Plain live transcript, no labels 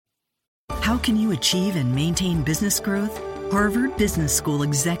How can you achieve and maintain business growth? Harvard Business School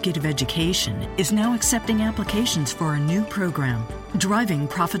Executive Education is now accepting applications for a new program, Driving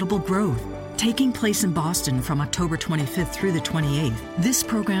Profitable Growth. Taking place in Boston from October 25th through the 28th, this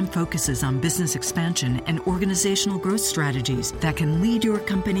program focuses on business expansion and organizational growth strategies that can lead your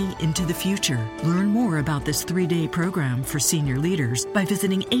company into the future. Learn more about this 3-day program for senior leaders by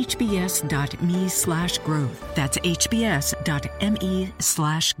visiting hbs.me/growth. That's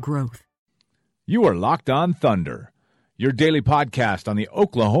hbs.me/growth. You are Locked On Thunder, your daily podcast on the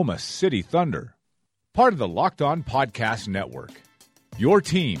Oklahoma City Thunder. Part of the Locked On Podcast Network. Your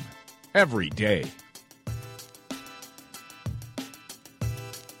team every day.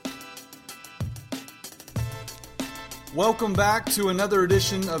 Welcome back to another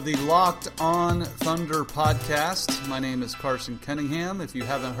edition of the Locked On Thunder podcast. My name is Carson Cunningham. If you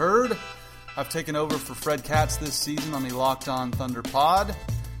haven't heard, I've taken over for Fred Katz this season on the Locked On Thunder pod.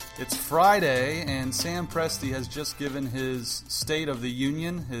 It's Friday, and Sam Presti has just given his State of the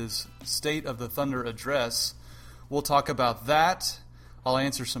Union, his State of the Thunder address. We'll talk about that. I'll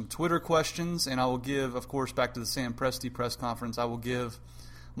answer some Twitter questions, and I will give, of course, back to the Sam Presti press conference, I will give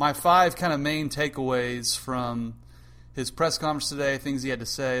my 5 kind of main takeaways from his press conference today, things he had to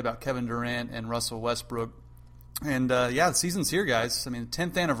say about Kevin Durant and Russell Westbrook. And, the season's here, guys. I mean,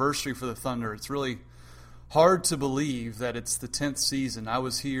 10th anniversary for the Thunder. It's really hard to believe that it's the 10th season. I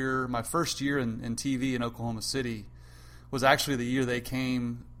was here, my first year in TV in Oklahoma City was actually the year they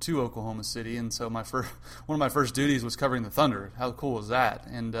came to Oklahoma City, and so one of my first duties was covering the Thunder. How cool was that?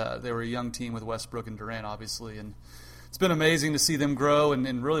 And they were a young team with Westbrook and Durant, obviously, and it's been amazing to see them grow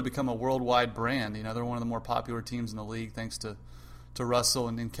and really become a worldwide brand. You know, they're one of the more popular teams in the league thanks to Russell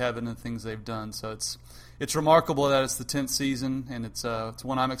and Kevin and things they've done. So it's remarkable that it's the 10th season, and it's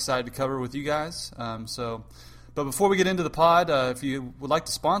one I'm excited to cover with you guys. But before we get into the pod, if you would like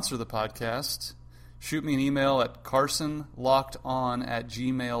to sponsor the podcast, shoot me an email at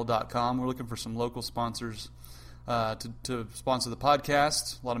carsonlockedon@gmail.com. We're looking for some local sponsors to sponsor the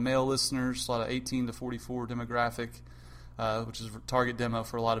podcast. A lot of male listeners, a lot of 18 to 44 demographic, which is a target demo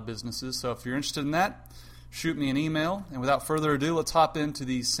for a lot of businesses. So if you're interested in that, shoot me an email. And without further ado, let's hop into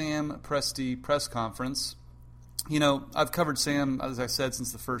the Sam Presti press conference. You know, I've covered Sam, as I said,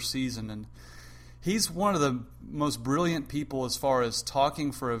 since the first season, and he's one of the most brilliant people as far as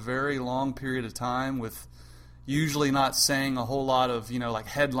talking for a very long period of time with usually not saying a whole lot of, like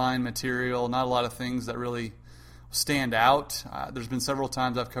headline material, not a lot of things that really stand out. There's been several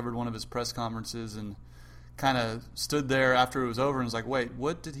times I've covered one of his press conferences and kind of stood there after it was over and was like, wait,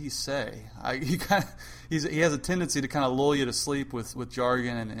 what did he say? He has a tendency to kind of lull you to sleep with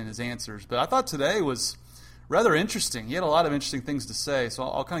jargon and his answers. But I thought today was rather interesting. He had a lot of interesting things to say, so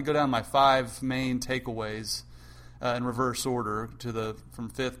I'll kind of go down my 5 main takeaways in reverse order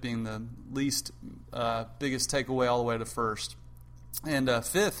from 5th being the least biggest takeaway all the way to 1st. And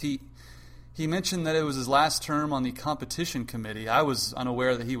 5th, he mentioned that it was his last term on the competition committee. I was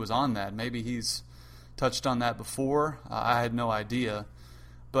unaware that he was on that. Maybe he's touched on that before. I had no idea.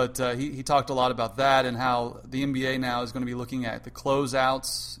 But he talked a lot about that and how the NBA now is going to be looking at the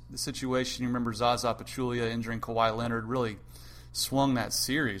closeouts, the situation. You remember Zaza Pachulia injuring Kawhi Leonard really swung that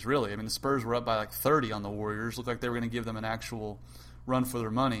series, really. I mean, the Spurs were up by like 30 on the Warriors. Looked like they were going to give them an actual run for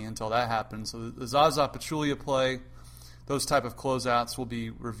their money until that happened. So the Zaza Pachulia play, those type of closeouts will be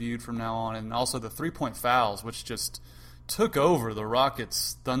reviewed from now on. And also the three-point fouls, which just took over the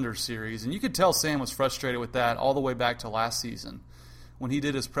Rockets Thunder series. And you could tell Sam was frustrated with that all the way back to last season. When he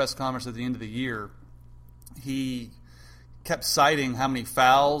did his press conference at the end of the year, he kept citing how many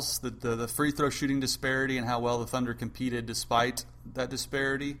fouls, the free throw shooting disparity, and how well the Thunder competed despite that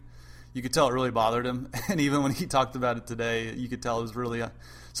disparity. You could tell it really bothered him. And even when he talked about it today, you could tell it was really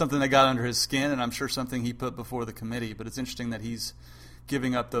something that got under his skin, and I'm sure something he put before the committee. But it's interesting that he's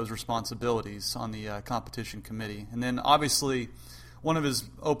giving up those responsibilities on the competition committee. And then obviously one of his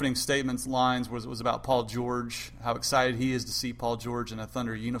opening statements lines was about Paul George, how excited he is to see Paul George in a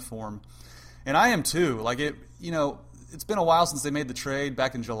Thunder uniform. And I am too. Like it's been a while since they made the trade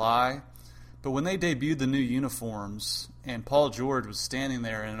back in July, but when they debuted the new uniforms and Paul George was standing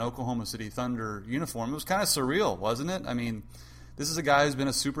there in an Oklahoma City Thunder uniform, it was kind of surreal, wasn't it? I mean, this is a guy who's been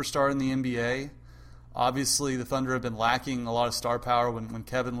a superstar in the NBA. Obviously, the Thunder have been lacking a lot of star power. When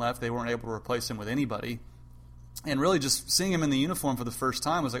Kevin left, they weren't able to replace him with anybody. And really just seeing him in the uniform for the first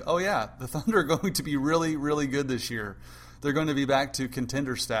time was like, oh yeah, the Thunder are going to be really, really good this year. They're going to be back to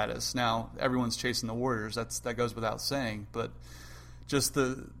contender status. Now, everyone's chasing the Warriors. That goes without saying. But just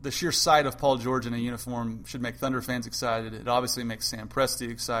the sheer sight of Paul George in a uniform should make Thunder fans excited. It obviously makes Sam Presti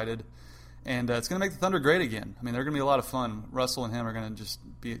excited. And it's going to make the Thunder great again. I mean, they're going to be a lot of fun. Russell and him are going to just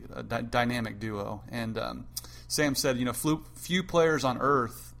be a dynamic duo. And Sam said, few players on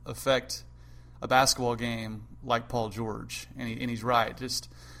earth affect a basketball game like Paul George. And he's right.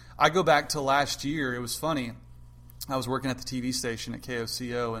 I go back to last year. It was funny. I was working at the TV station at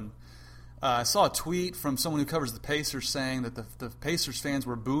KOCO, and I saw a tweet from someone who covers the Pacers saying that the Pacers fans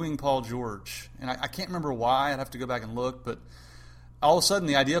were booing Paul George. And I can't remember why. I'd have to go back and look. But all of a sudden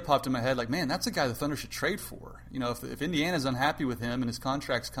the idea popped in my head, like, man, that's a guy the Thunder should trade for. If Indiana's unhappy with him and his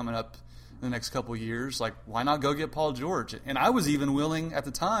contract's coming up in the next couple of years, like, why not go get Paul George? And I was even willing at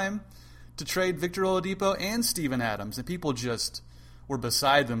the time to trade Victor Oladipo and Steven Adams. And people just were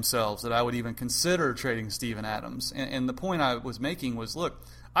beside themselves that I would even consider trading Steven Adams. And the point I was making was, look,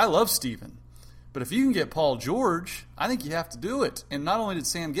 I love Steven, but if you can get Paul George, I think you have to do it. And not only did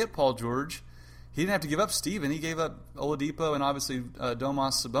Sam get Paul George, he didn't have to give up Steven. He gave up Oladipo and obviously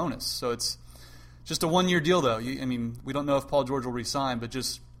Domas Sabonis. So it's just a one-year deal, though. We don't know if Paul George will re-sign, but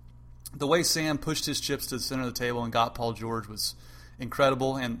just the way Sam pushed his chips to the center of the table and got Paul George was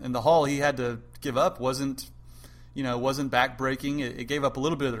incredible. And the haul he had to give up wasn't back-breaking. It gave up a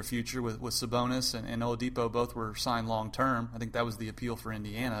little bit of their future with Sabonis and Oladipo. Both were signed long-term. I think that was the appeal for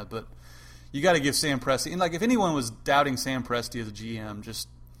Indiana. But you got to give Sam Presti, and like if anyone was doubting Sam Presti as a GM, just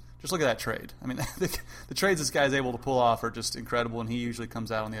look at that trade. I mean, the trades this guy is able to pull off are just incredible, and he usually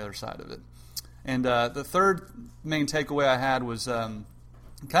comes out on the other side of it. And the third main takeaway I had was kind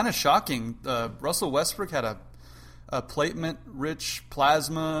of shocking. Russell Westbrook had a platelet-rich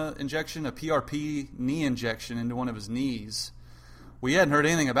plasma injection, a PRP knee injection into one of his knees. We hadn't heard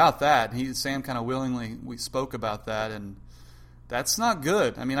anything about that. Sam kind of we spoke about that, and that's not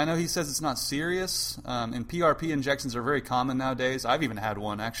good. I mean, I know he says it's not serious, and PRP injections are very common nowadays. I've even had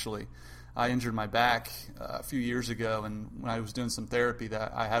one, actually. I injured my back a few years ago, and when I was doing some therapy,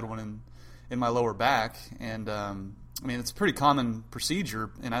 that I had one in my lower back. And, it's a pretty common procedure,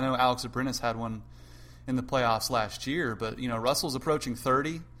 and I know Alex Abrines had one in the playoffs last year. But, Russell's approaching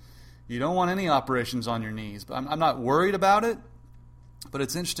 30. You don't want any operations on your knees. But I'm not worried about it, but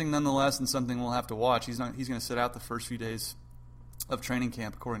it's interesting nonetheless and something we'll have to watch. He's going to sit out the first few days of training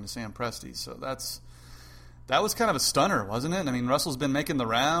camp, according to Sam Presti. So that was kind of a stunner, wasn't it? I mean, Russell's been making the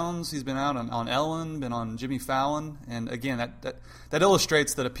rounds. He's been out on Ellen, been on Jimmy Fallon, and again, that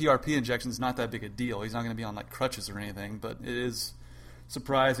illustrates that a PRP injection is not that big a deal. He's not going to be on like crutches or anything, but it is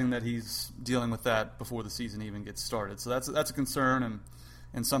surprising that he's dealing with that before the season even gets started. So that's a concern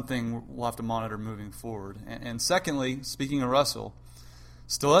and something we'll have to monitor moving forward. And secondly, speaking of Russell,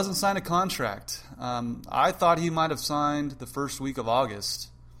 still hasn't signed a contract. I thought he might have signed the first week of August.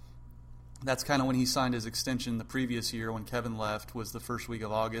 That's kind of when he signed his extension the previous year when Kevin left, was the first week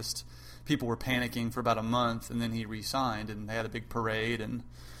of August. People were panicking for about a month, and then he re-signed, and they had a big parade and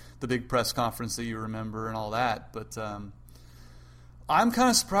the big press conference that you remember and all that. But I'm kind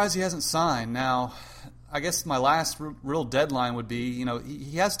of surprised he hasn't signed. Now, I guess my last real deadline would be,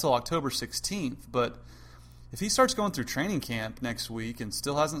 he has till October 16th, but if he starts going through training camp next week and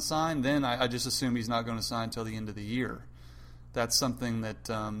still hasn't signed, then I just assume he's not going to sign until the end of the year. That's something that,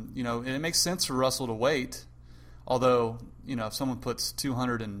 and it makes sense for Russell to wait. Although, if someone puts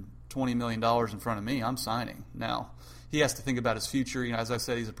 $220 million in front of me, I'm signing. Now, he has to think about his future. As I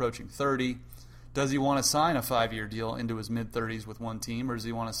said, he's approaching 30. Does he want to sign a 5-year deal into his mid-30s with one team, or does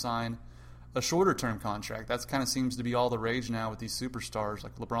he want to sign a shorter-term contract? That kind of seems to be all the rage now with these superstars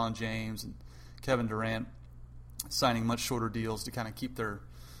like LeBron James and Kevin Durant, signing much shorter deals to kind of keep their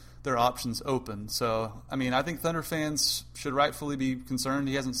options open. So, I think Thunder fans should rightfully be concerned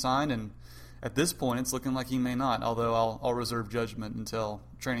he hasn't signed, and at this point it's looking like he may not, although I'll reserve judgment until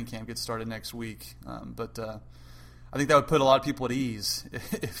training camp gets started next week. But I think that would put a lot of people at ease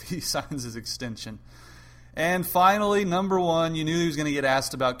if he signs his extension. And finally, number one, you knew he was going to get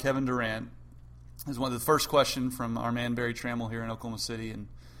asked about Kevin Durant. It was one of the first question from our man Barry Trammell here in Oklahoma City, and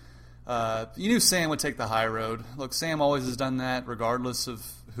you knew Sam would take the high road. Look, Sam always has done that regardless of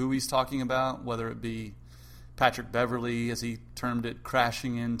who he's talking about, whether it be Patrick Beverley, as he termed it,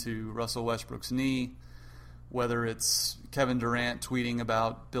 crashing into Russell Westbrook's knee, whether it's Kevin Durant tweeting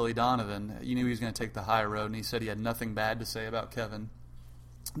about Billy Donovan. You knew he was going to take the high road, and he said he had nothing bad to say about Kevin.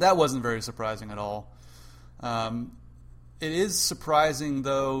 That wasn't very surprising at all. It is surprising,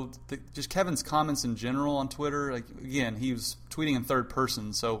 though, just Kevin's comments in general on Twitter. Like, again, he was tweeting in third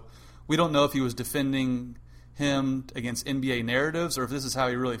person, so we don't know if he was defending him against NBA narratives or if this is how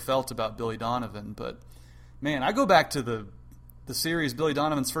he really felt about Billy Donovan. But, man, I go back to the series, Billy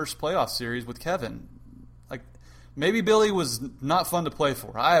Donovan's first playoff series with Kevin. Like, maybe Billy was not fun to play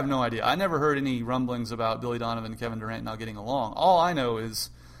for. I have no idea. I never heard any rumblings about Billy Donovan and Kevin Durant not getting along. All I know is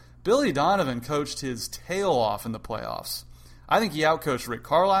Billy Donovan coached his tail off in the playoffs. I think he outcoached Rick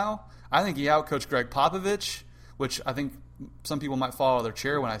Carlisle. I think he outcoached Greg Popovich, which I think some people might fall out of their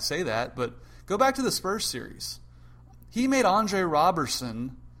chair when I say that. But go back to the Spurs series. He made Andre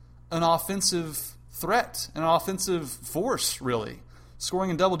Robertson an offensive threat, an offensive force, really. Scoring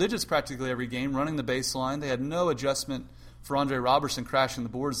in double digits practically every game, running the baseline. They had no adjustment for Andre Robertson crashing the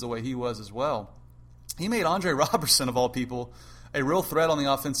boards the way he was as well. He made Andre Robertson, of all people, a real threat on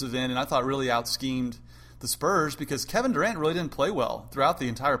the offensive end, and I thought really out-schemed the Spurs because Kevin Durant really didn't play well throughout the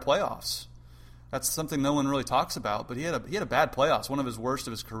entire playoffs. That's something no one really talks about, but he had a bad playoffs, one of his worst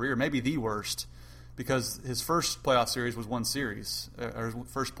of his career, maybe the worst, because his first playoff series was one series, or his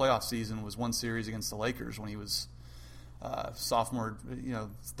first playoff season was one series against the Lakers when he was sophomore,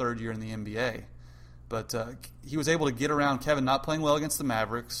 third year in the NBA. But he was able to get around Kevin not playing well against the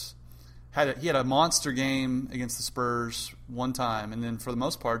Mavericks. He had a monster game against the Spurs one time, and then for the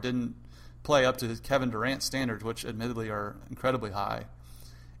most part didn't play up to his Kevin Durant standards, which admittedly are incredibly high.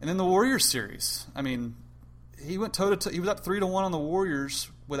 And then the Warriors series. I mean, he went toe-to-toe. He was up 3-1 on the Warriors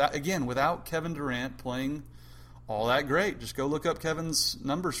without Kevin Durant playing all that great. Just go look up Kevin's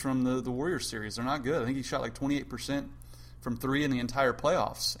numbers from the Warriors series. They're not good. I think he shot like 28% from three in the entire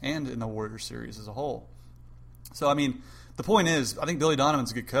playoffs and in the Warriors series as a whole. So, I mean, the point is, I think Billy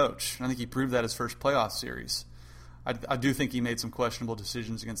Donovan's a good coach. I think he proved that his first playoff series. I do think he made some questionable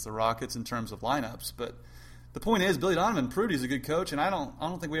decisions against the Rockets in terms of lineups, but the point is, Billy Donovan proved he's a good coach, and I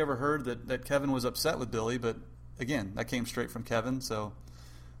don't think we ever heard that Kevin was upset with Billy, but again, that came straight from Kevin, so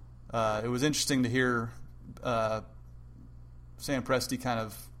it was interesting to hear Sam Presti kind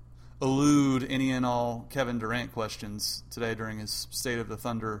of elude any and all Kevin Durant questions today during his State of the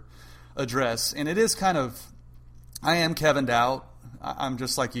Thunder address, and it is kind of, I am Kevin'd out. I'm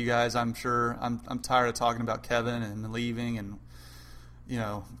just like you guys. I'm sure I'm tired of talking about Kevin and leaving and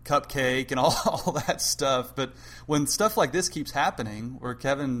Cupcake and all that stuff. But when stuff like this keeps happening, where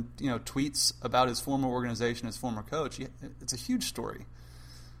Kevin tweets about his former organization, his former coach, it's a huge story,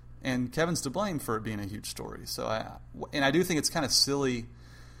 and Kevin's to blame for it being a huge story. So I do think it's kind of silly.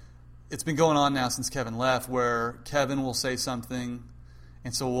 It's been going on now since Kevin left, where Kevin will say something.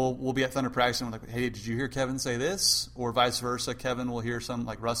 And so we'll be at Thunder practice and we're like, hey, did you hear Kevin say this? Or vice versa, Kevin will hear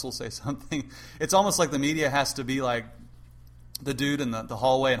like Russell say something. It's almost like the media has to be like the dude in the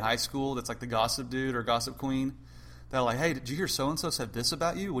hallway in high school that's like the gossip dude or gossip queen. They're like, hey, did you hear so-and-so said this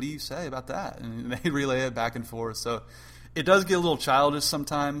about you? What do you say about that? And they relay it back and forth. So it does get a little childish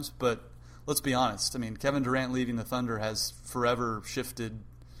sometimes, but let's be honest. I mean, Kevin Durant leaving the Thunder has forever shifted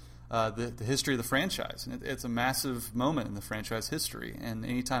the history of the franchise. And it's a massive moment in the franchise history. And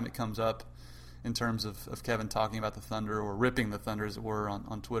anytime it comes up in terms of Kevin talking about the Thunder or ripping the Thunder, as it were,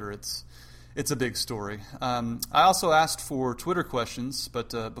 on Twitter, it's a big story. I also asked for Twitter questions, but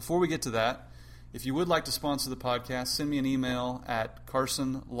before we get to that, if you would like to sponsor the podcast, send me an email at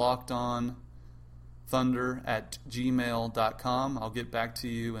carsonlockedonthunder@gmail.com. I'll get back to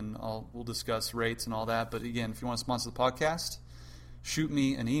you and we'll discuss rates and all that. But again, if you want to sponsor the podcast, shoot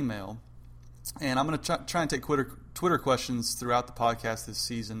me an email. And I'm going to try and take Twitter questions throughout the podcast this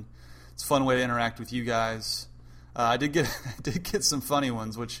season. It's a fun way to interact with you guys. I did get some funny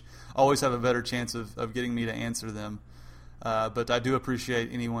ones, which always have a better chance of getting me to answer them. But I do appreciate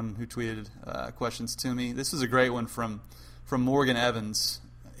anyone who tweeted questions to me. This is a great one from Morgan Evans.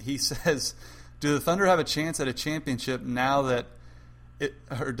 He says, do the Thunder have a chance at a championship now that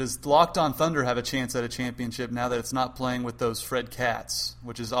or does Locked On Thunder have a chance at a championship now that it's not playing with those Fred Cats,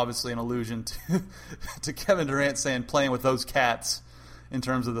 which is obviously an allusion to Kevin Durant saying playing with those cats in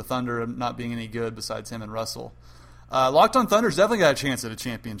terms of the Thunder not being any good besides him and Russell. Locked On Thunder's definitely got a chance at a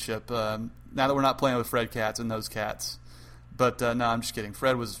championship now that we're not playing with Fred Cats and those cats. But no, I'm just kidding.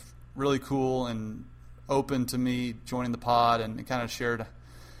 Fred was really cool and open to me joining the pod and kind of shared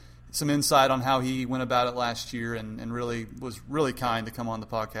some insight on how he went about it last year and really was really kind to come on the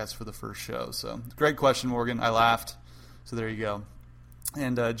podcast for the first show. So great question, Morgan. I laughed. So there you go.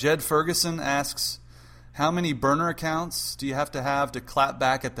 And Jed Ferguson asks, how many burner accounts do you have to clap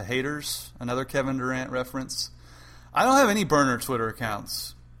back at the haters? Another Kevin Durant reference. I don't have any burner Twitter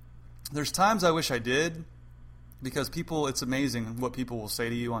accounts. There's times I wish I did because it's amazing what people will say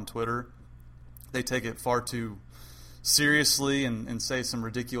to you on Twitter. They take it far too seriously and say some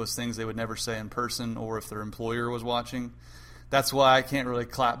ridiculous things they would never say in person or if their employer was watching. That's why I can't really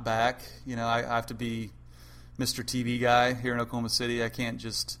clap back. I have to be Mr. TV guy here in Oklahoma City. I can't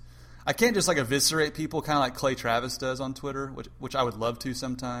just like eviscerate people kind of like Clay Travis does on Twitter, which I would love to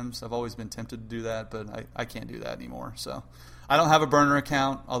sometimes. I've always been tempted to do that, but I can't do that anymore. So I don't have a burner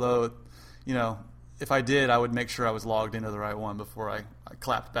account, although, if I did, I would make sure I was logged into the right one before I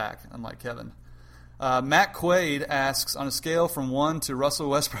clapped back, unlike Kevin. Matt Quaid asks, on a scale from 1 to Russell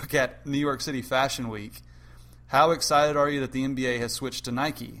Westbrook at New York City Fashion Week, how excited are you that the NBA has switched to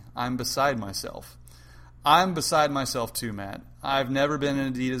Nike? I'm beside myself. I'm beside myself too, Matt. I've never been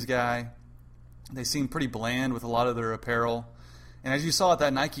an Adidas guy. They seem pretty bland with a lot of their apparel. And as you saw at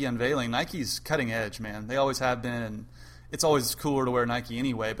that Nike unveiling, Nike's cutting edge, man. They always have been, and it's always cooler to wear Nike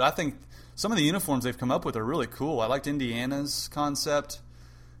anyway. But I think some of the uniforms they've come up with are really cool. I liked Indiana's concept.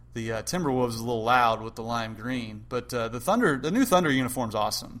 The Timberwolves is a little loud with the lime green. But the new Thunder uniform's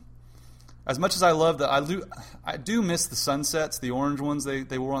awesome. As much as I love that, I do miss the sunsets, the orange ones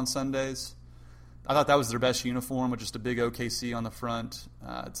they wore on Sundays. I thought that was their best uniform with just a big OKC on the front.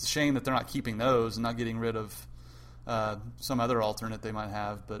 It's a shame that they're not keeping those and not getting rid of some other alternate they might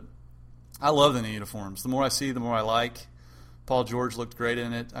have. But I love the new uniforms. The more I see, the more I like. Paul George looked great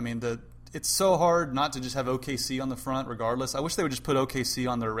in it. I mean, it's so hard not to just have OKC on the front regardless. I wish they would just put OKC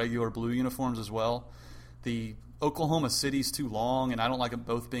on their regular blue uniforms as well. The Oklahoma City's too long, and I don't like them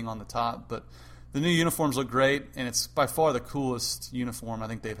both being on the top. But the new uniforms look great, and it's by far the coolest uniform I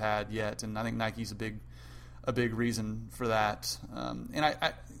think they've had yet. And I think Nike's a big reason for that. And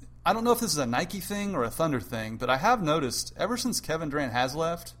I don't know if this is a Nike thing or a Thunder thing, but I have noticed ever since Kevin Durant has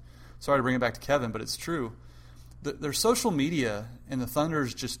left, sorry to bring it back to Kevin, but it's true, their social media and the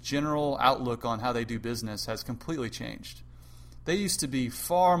Thunder's just general outlook on how they do business has completely changed. They used to be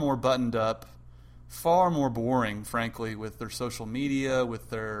far more buttoned up, far more boring, frankly, with their social media, with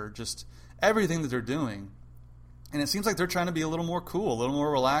their just everything that they're doing. And it seems like they're trying to be a little more cool, a little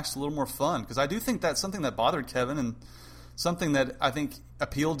more relaxed, a little more fun. Because I do think that's something that bothered Kevin and something that I think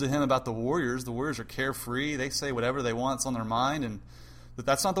appealed to him about the Warriors. The Warriors are carefree. They say whatever they want. It's on their mind. And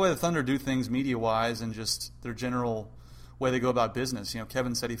that's not the way the Thunder do things media-wise and just their general way they go about business. You know,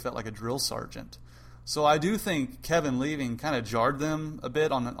 Kevin said he felt like a drill sergeant. So I do think Kevin leaving kind of jarred them a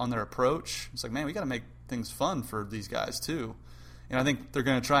bit on their approach. It's like, man, we got to make things fun for these guys too. And I think they're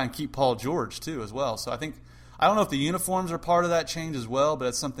going to try and keep Paul George too as well. So I don't know if the uniforms are part of that change as well, but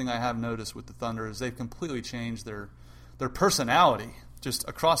it's something I have noticed with the Thunder is they've completely changed their personality just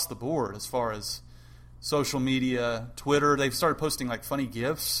across the board as far as social media, Twitter. They've started posting like funny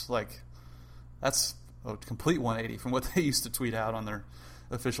GIFs. Like that's a complete 180 from what they used to tweet out on their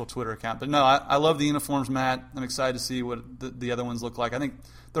official Twitter account. But no, I love the uniforms, Matt. I'm excited to see what the other ones look like. I think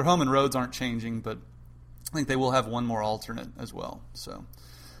their home and roads aren't changing, but I think they will have one more alternate as well. So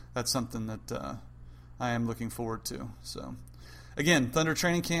that's something that I am looking forward to. So again, Thunder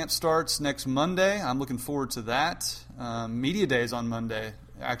training camp starts next Monday. I'm looking forward to that. Media Day is on Monday,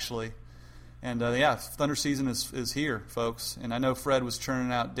 actually. And Thunder season is here, folks. And I know Fred was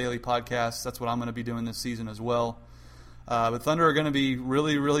churning out daily podcasts. That's what I'm going to be doing this season as well. But Thunder are going to be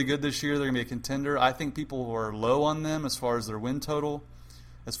really, really good this year. They're going to be a contender. I think people are low on them as far as their win total,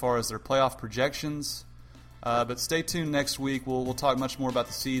 as far as their playoff projections. But stay tuned next week. We'll talk much more about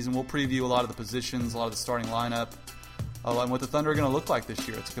the season. We'll preview a lot of the positions, a lot of the starting lineup, and what the Thunder are going to look like this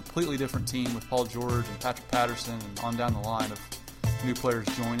year. It's a completely different team with Paul George and Patrick Patterson and on down the line of new players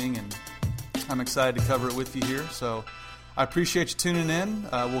joining. And I'm excited to cover it with you here. So I appreciate you tuning in.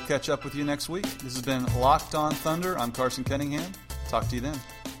 We'll catch up with you next week. This has been Locked On Thunder. I'm Carson Cunningham. Talk to you then.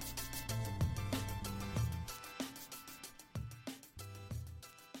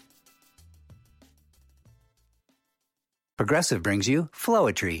 Progressive brings you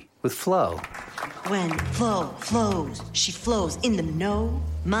Flowetry with Flo. When Flo flows, she flows in the know.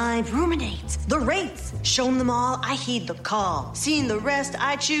 Mind ruminates the rates. Shown them all, I heed the call. Seeing the rest,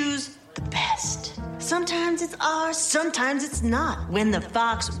 I choose the best. Sometimes it's ours, sometimes it's not. When the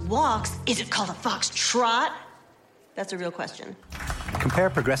fox walks, is it called a fox trot? That's a real question. Compare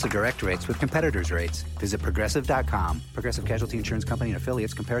Progressive Direct rates with competitors' rates. Visit Progressive.com. Progressive Casualty Insurance Company and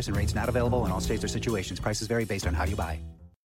affiliates. Comparison rates not available in all states or situations. Prices vary based on how you buy.